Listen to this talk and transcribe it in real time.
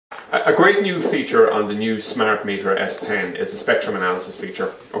A great new feature on the new SmartMeter S10 is the spectrum analysis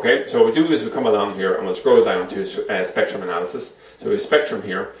feature. Okay, so what we do is we come along here and we'll scroll down to spectrum analysis. So we have spectrum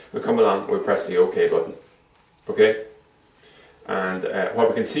here, we come along, we press the OK button. Okay, and what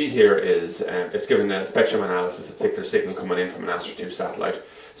we can see here is it's giving the spectrum analysis a particular signal coming in from an Astra 2 satellite.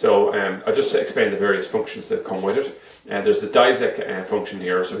 So I'll just explain the various functions that come with it. There's the DISEC function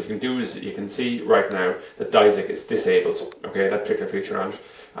here, so what you can do is you can see right now that DISEC is disabled, okay, that particular feature on it,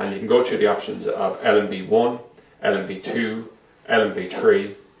 and you can go through the options of LNB1, LNB2,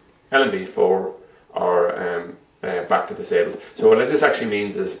 LNB3, LNB4, or back to disabled. So what this actually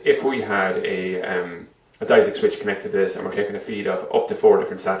means is if we had a DISEC switch connected to this and we're taking a feed of up to 4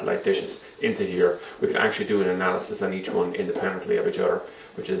 different satellite dishes into here, we can actually do an analysis on each one independently of each other,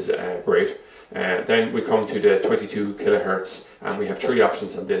 which is great. Then we come to the 22 kilohertz and we have 3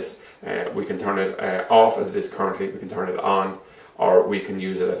 options on this. We can turn it off as it is currently, we can turn it on, or we can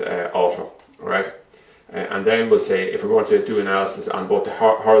use it at auto. Alright? And then we'll say if we're going to do analysis on both the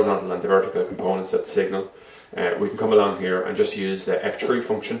horizontal and the vertical components of the signal, we can come along here and just use the F3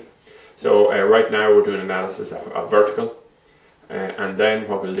 function. So right now we're doing analysis of vertical, and then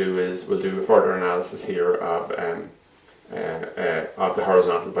what we'll do is we'll do a further analysis here of the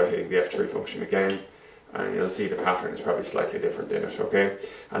horizontal by hitting the F3 function again, and you'll see the pattern is probably slightly different in it. Okay,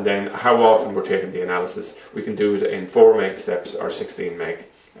 and then how often we're taking the analysis, we can do it in 4 meg steps or 16 meg.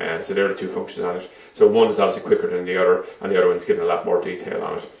 So there are the 2 functions on it. So one is obviously quicker than the other, and the other one's giving a lot more detail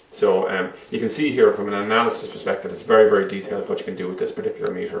on it. So you can see here from an analysis perspective, it's very, very detailed what you can do with this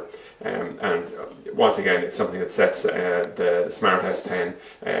particular meter. And once again, it's something that sets the Smart S10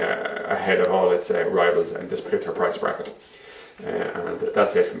 ahead of all its rivals in this particular price bracket. And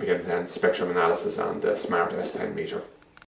that's it from beginning to end, spectrum analysis on the Smart S10 meter.